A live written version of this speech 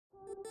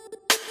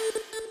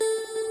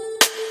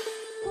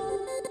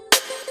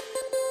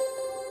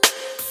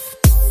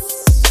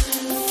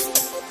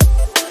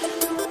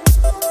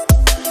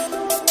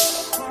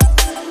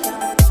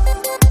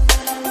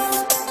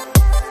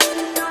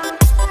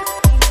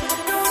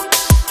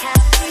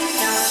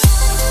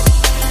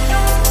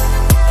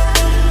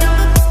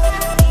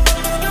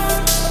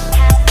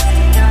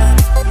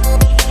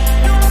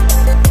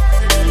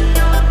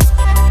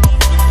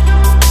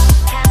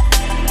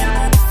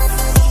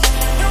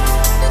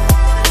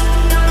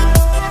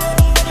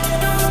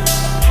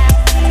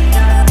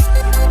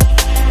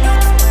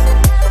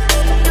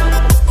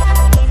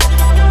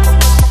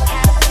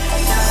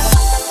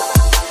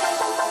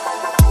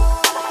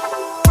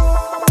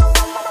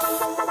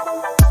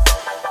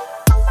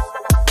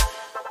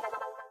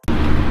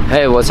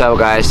Hey, what's up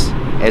guys?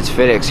 It's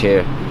Felix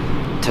here.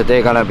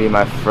 Today gonna be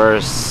my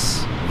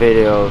first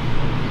video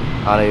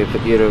on the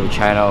YouTube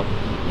channel,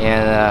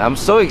 and I'm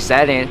so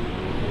excited.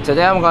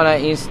 Today I'm gonna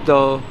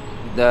install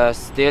the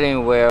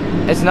steering wheel.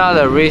 It's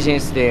not a racing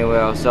steering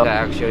wheel, so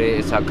actually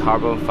it's a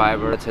carbon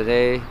fiber.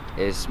 Today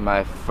is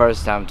my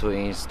first time to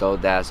install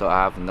that, so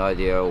I have no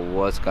idea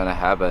what's gonna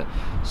happen.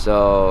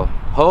 So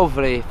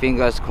hopefully,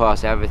 fingers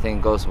crossed,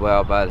 everything goes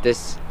well. But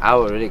this, I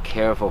will really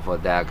careful for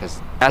that,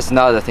 because that's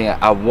not the thing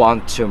I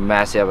want to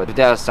mess up. If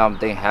there's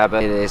something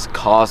happen, it is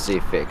costly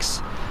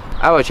fix.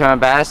 I will try my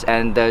best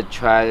and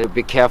try to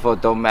be careful,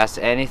 don't mess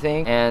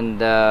anything.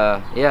 And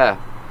yeah.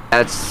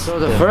 So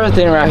the first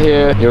thing right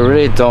here, you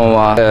really don't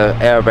want the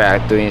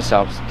airbag doing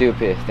some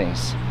stupid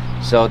things.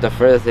 So the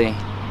first thing,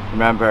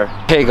 remember,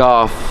 take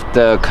off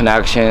the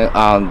connection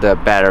on the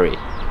battery.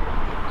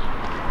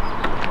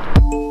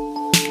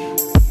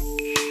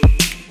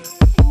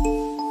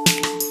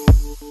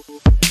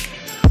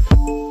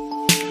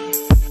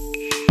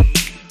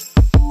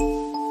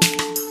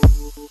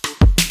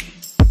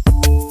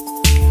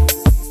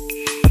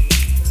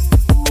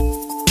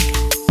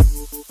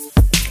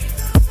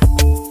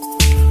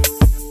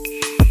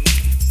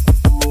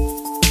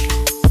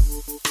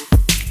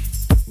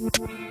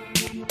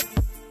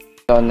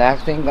 So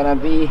next thing gonna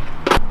be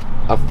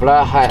a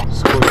flat height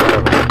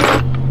screwdriver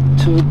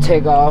to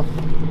take off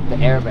the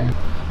airbag.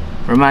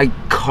 For my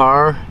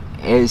car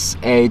is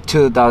a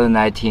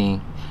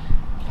 2019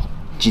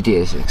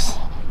 GT86,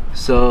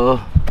 so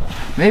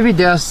maybe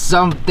there's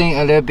something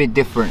a little bit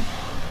different.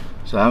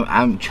 So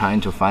I'm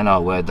trying to find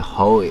out where the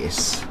hole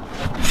is.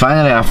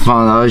 Finally, I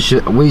found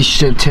out we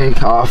should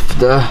take off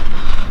the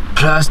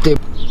plastic.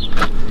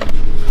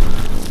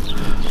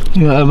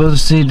 You're able to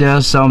see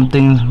there's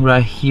something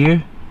right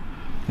here.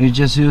 You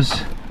just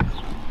use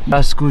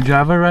a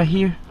screwdriver right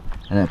here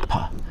and then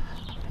pop,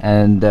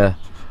 and the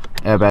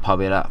airbag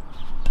pop it up.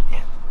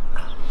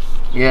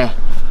 Yeah,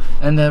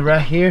 and then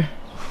right here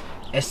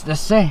it's the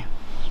same.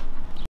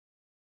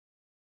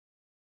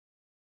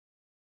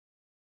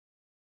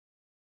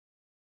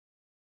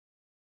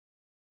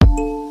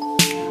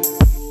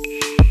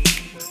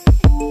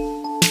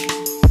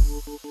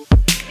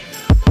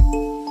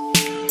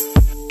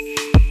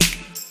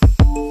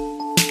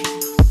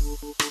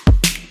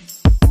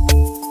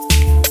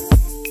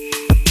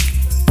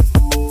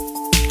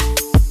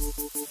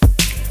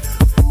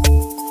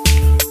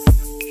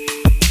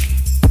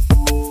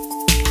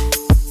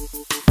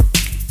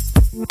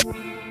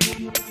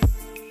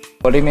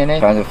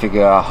 Trying to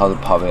figure out how to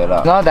pop it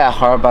up. Not that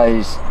hard, but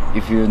it's,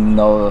 if you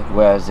know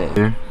where is it.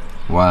 Here,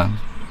 1,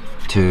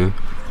 2,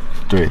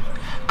 3.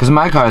 Because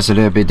my car is a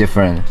little bit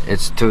different.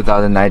 It's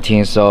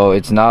 2019, so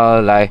it's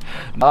not like,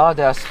 oh,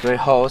 there's 3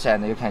 holes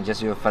and you can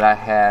just use a flat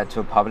head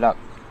to pop it up.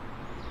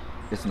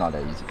 It's not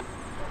that easy.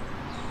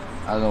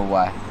 I don't know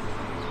why.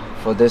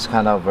 For this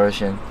kind of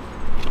version,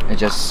 it's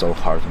just so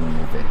hard to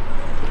remove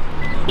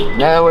it.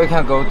 Now we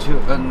can go to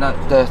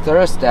the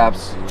third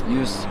steps.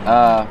 Use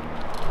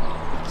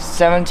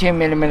 17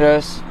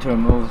 millimeters to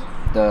remove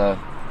the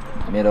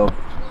middle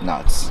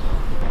nuts.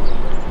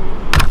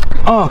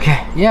 Oh,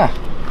 okay, yeah.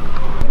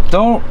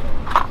 Don't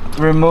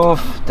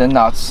remove the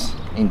nuts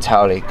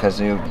entirely, because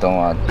you don't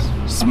want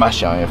to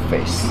smash on your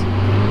face.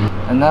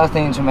 Another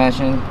thing to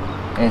mention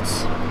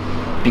is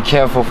be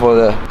careful for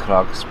the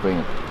clock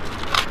spring.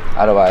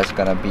 Otherwise, it's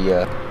gonna be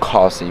a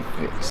costly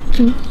fix.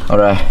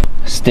 Alright,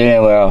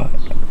 steering wheel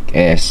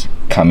is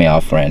coming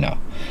off right now.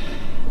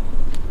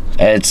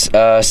 It's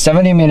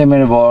 70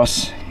 millimeter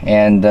balls,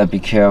 and be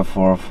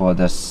careful for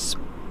the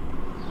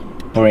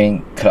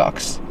spring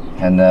clocks.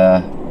 And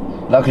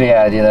luckily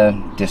I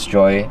didn't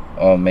destroy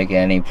or make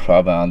any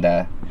problem on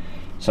that,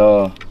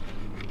 so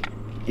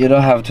you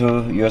don't have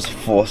to use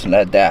force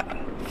like that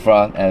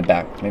front and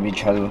back. Maybe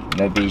try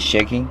to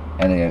shaking,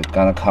 and it's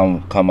gonna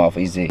come off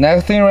easy.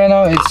 Next thing right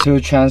now is to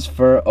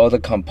transfer all the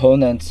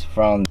components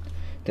from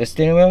the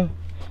steering wheel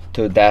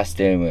to that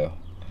steering wheel.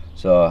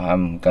 So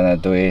I'm gonna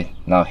do it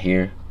now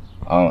here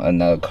on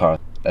another car.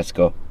 Let's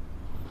go.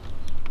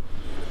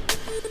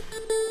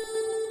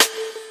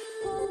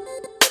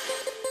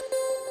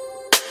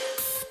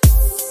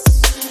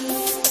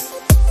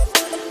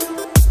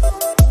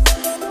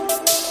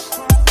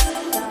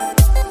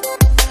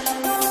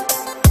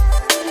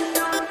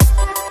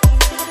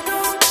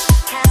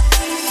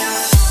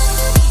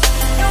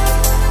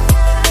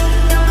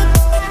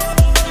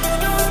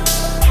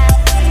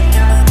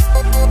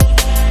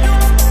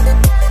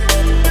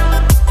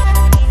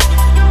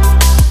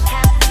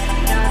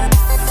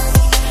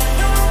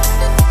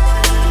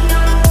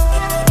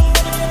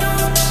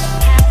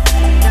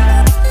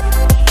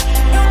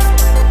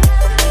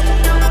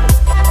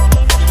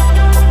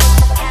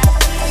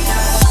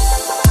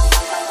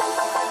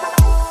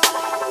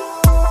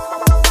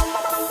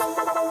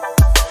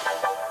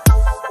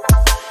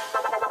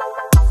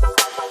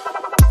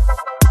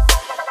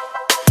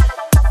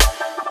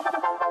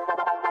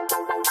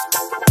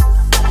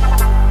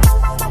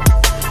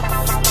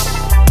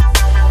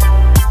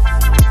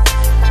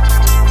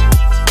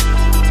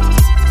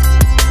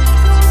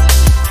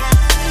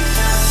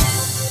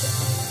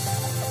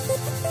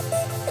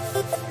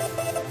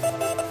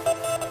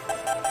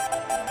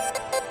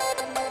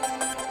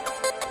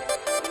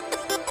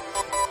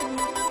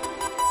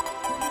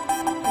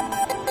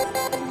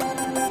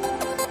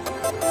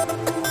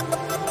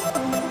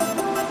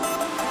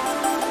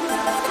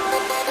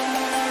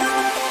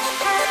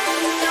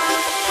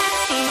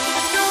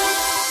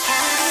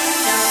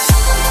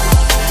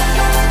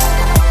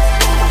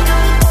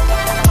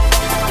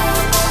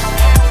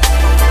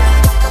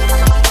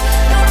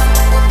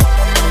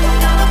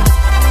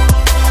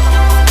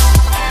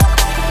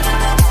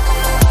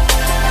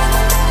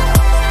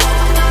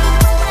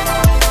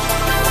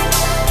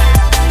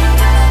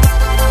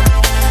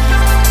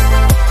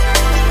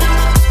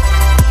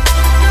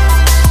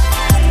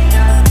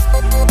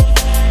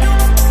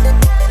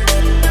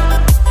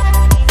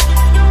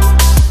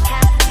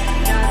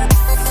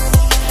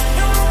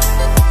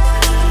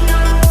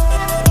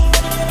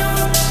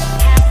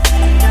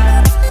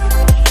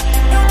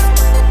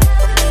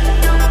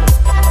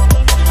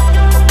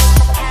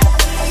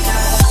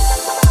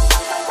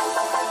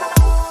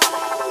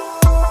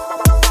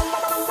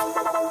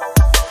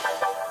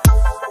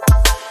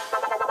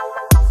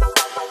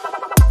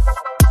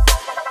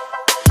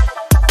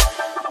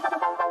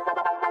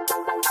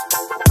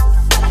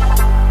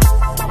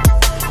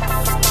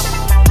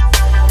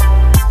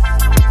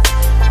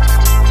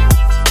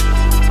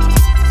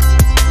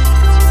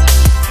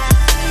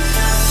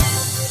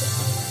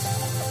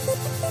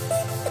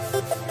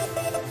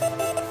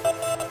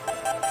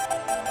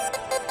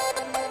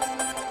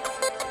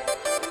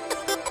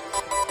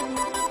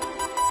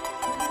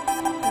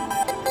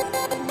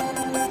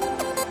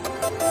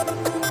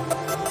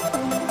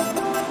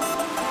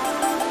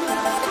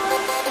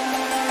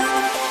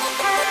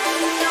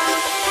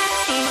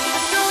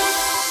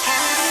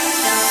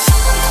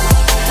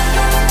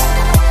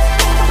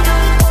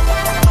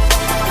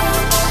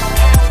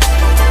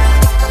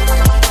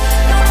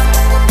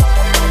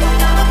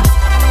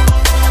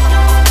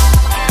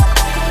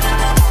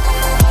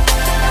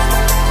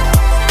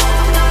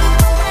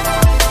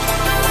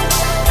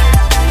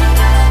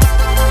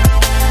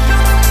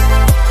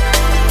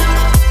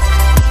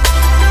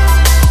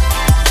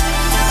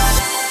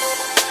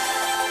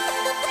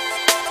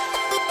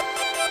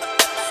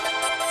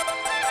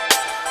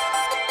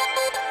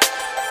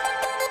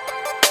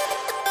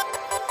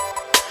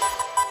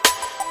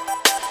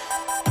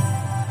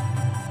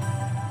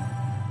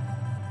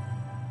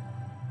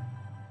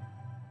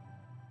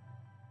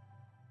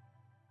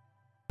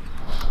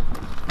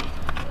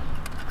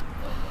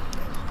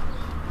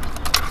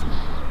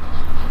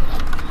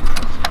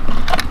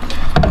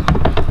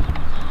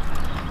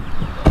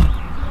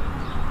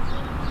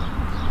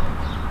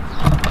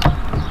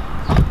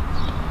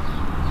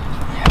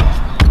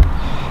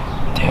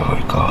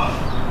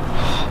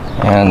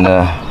 and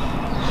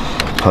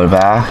put it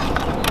back.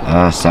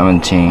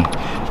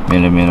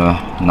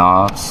 17mm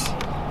knots.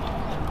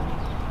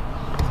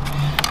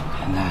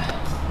 And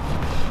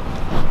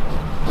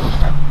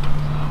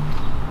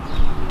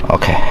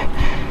okay.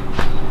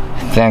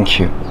 Thank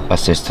you,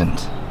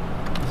 assistant.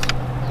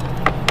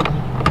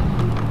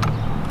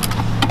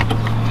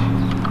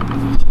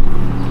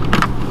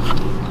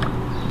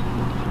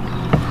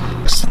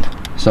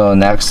 So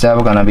next step,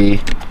 we're gonna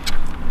be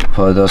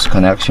put those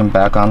connection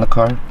back on the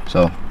car.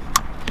 So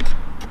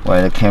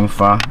where it came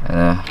from,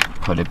 and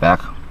put it back.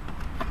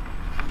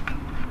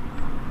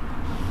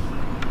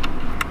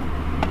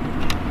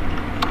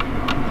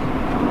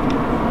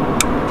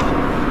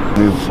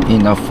 With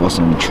enough force,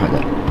 and try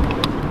that.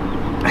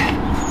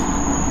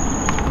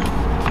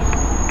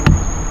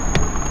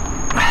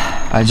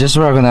 I just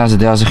recognized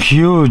there's a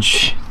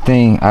huge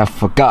thing I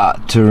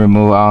forgot to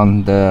remove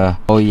on the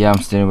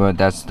OEM steering wheel.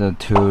 That's the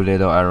two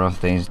little arrow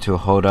things to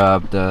hold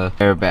up the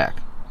airbag.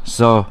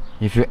 So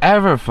if you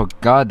ever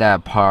forgot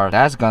that part,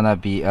 that's gonna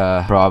be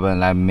a problem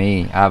like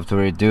me. I have to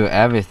redo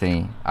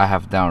everything I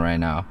have done right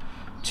now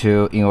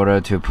in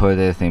order to put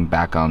this thing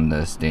back on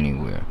the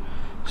steering wheel.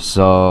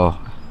 So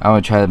I'm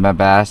gonna try my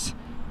best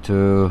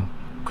to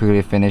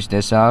quickly finish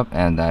this up,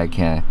 and I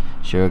can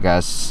show you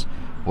guys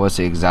what's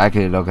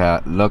exactly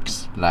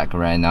looks like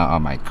right now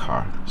on my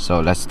car.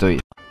 So let's do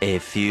it. A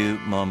few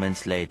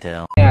moments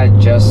later. I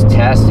just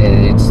tested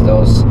it's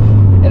those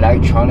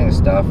electronic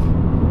stuff,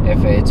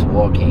 if it's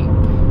working,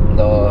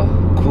 the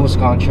cruise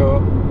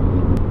control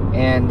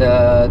and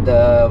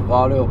the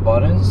volume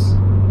buttons,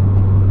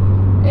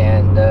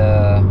 and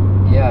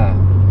yeah,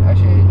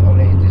 actually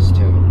only these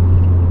two,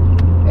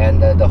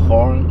 and the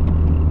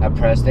horn, I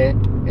pressed it,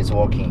 it's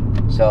working.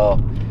 So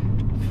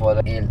for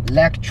the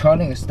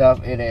electronic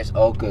stuff, it is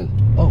all good.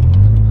 Oh,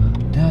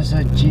 there's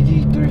a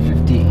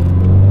GT350.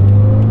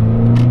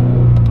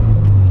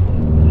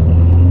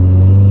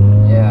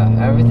 Yeah,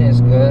 everything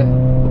is good.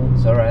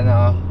 So right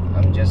now,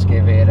 I'm just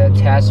giving it a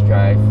test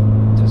drive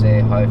to see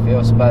how it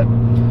feels. But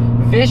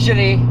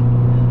visually,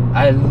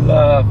 I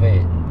love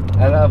it.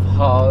 I love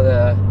how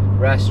the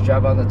red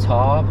strap on the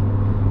top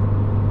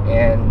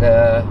and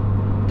the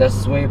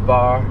sweep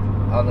bar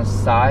on the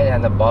side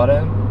and the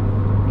bottom,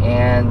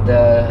 and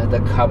the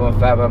carbon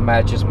fiber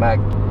matches my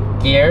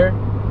gear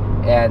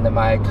and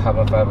my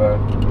carbon fiber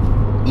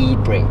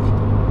e-brake.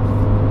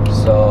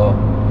 So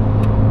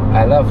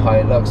I love how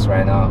it looks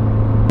right now.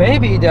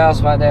 Maybe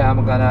there's one day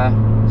I'm gonna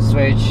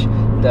switch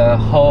the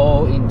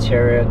whole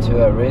interior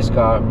to a race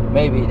car.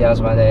 Maybe there's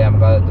one day I'm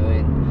gonna do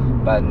it,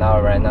 but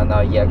right now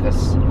not yet,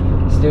 because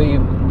still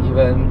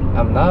even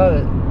I'm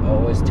not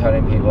always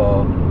telling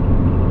people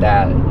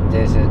that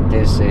this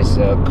is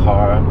a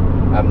car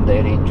I'm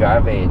daily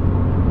driving.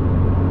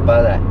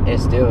 But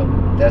it's still,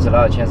 there's a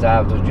lot of chance I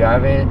have to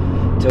drive it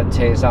to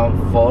take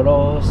some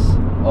photos,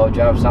 or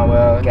drive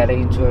somewhere, get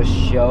into a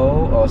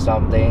show or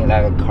something,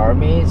 like a car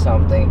meet,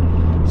 something.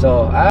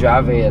 So I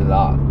drive it a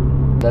lot.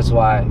 That's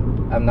why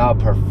I'm not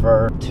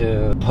prefer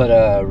to put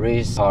a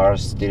race car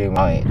steering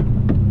wheel on it.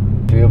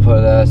 If you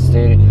put a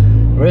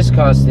race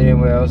car steering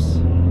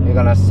wheels, you're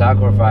gonna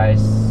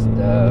sacrifice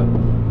the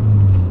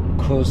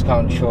cruise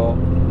control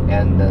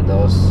and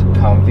those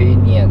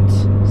convenient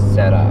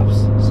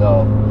setups.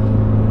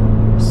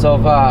 So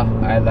far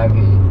I like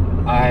it,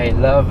 I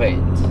love it,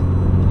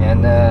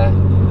 and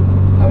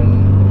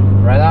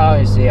right now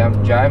you see I'm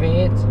driving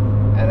it,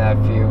 and I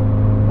feel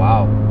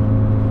wow,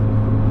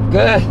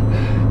 good.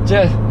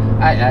 Just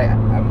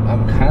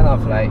I'm kind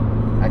of like,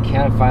 I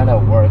can't find a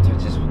word to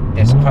just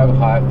describe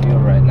how I feel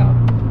right now.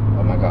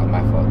 Oh my god,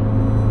 my fault.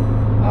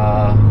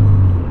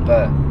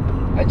 But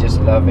I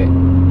just love it.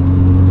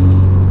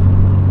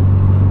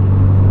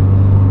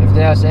 If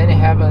there's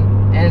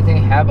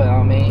anything happen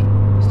on me,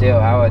 still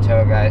I will tell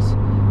you guys.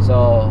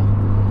 So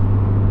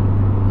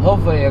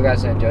hopefully you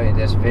guys enjoying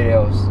this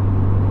videos.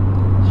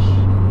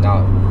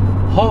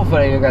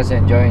 Hopefully you guys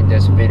enjoying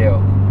this video,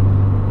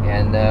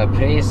 and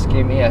please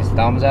give me a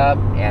thumbs up,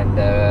 and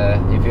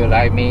if you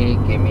like me,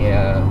 give me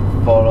a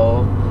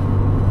follow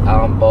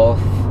on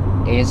both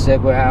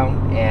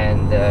Instagram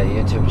and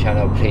YouTube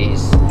channel.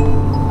 Please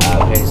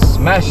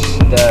smash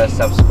the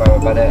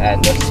subscribe button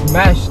and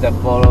smash the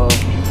follow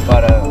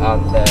button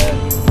on the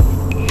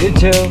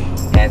YouTube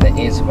and the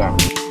Instagram.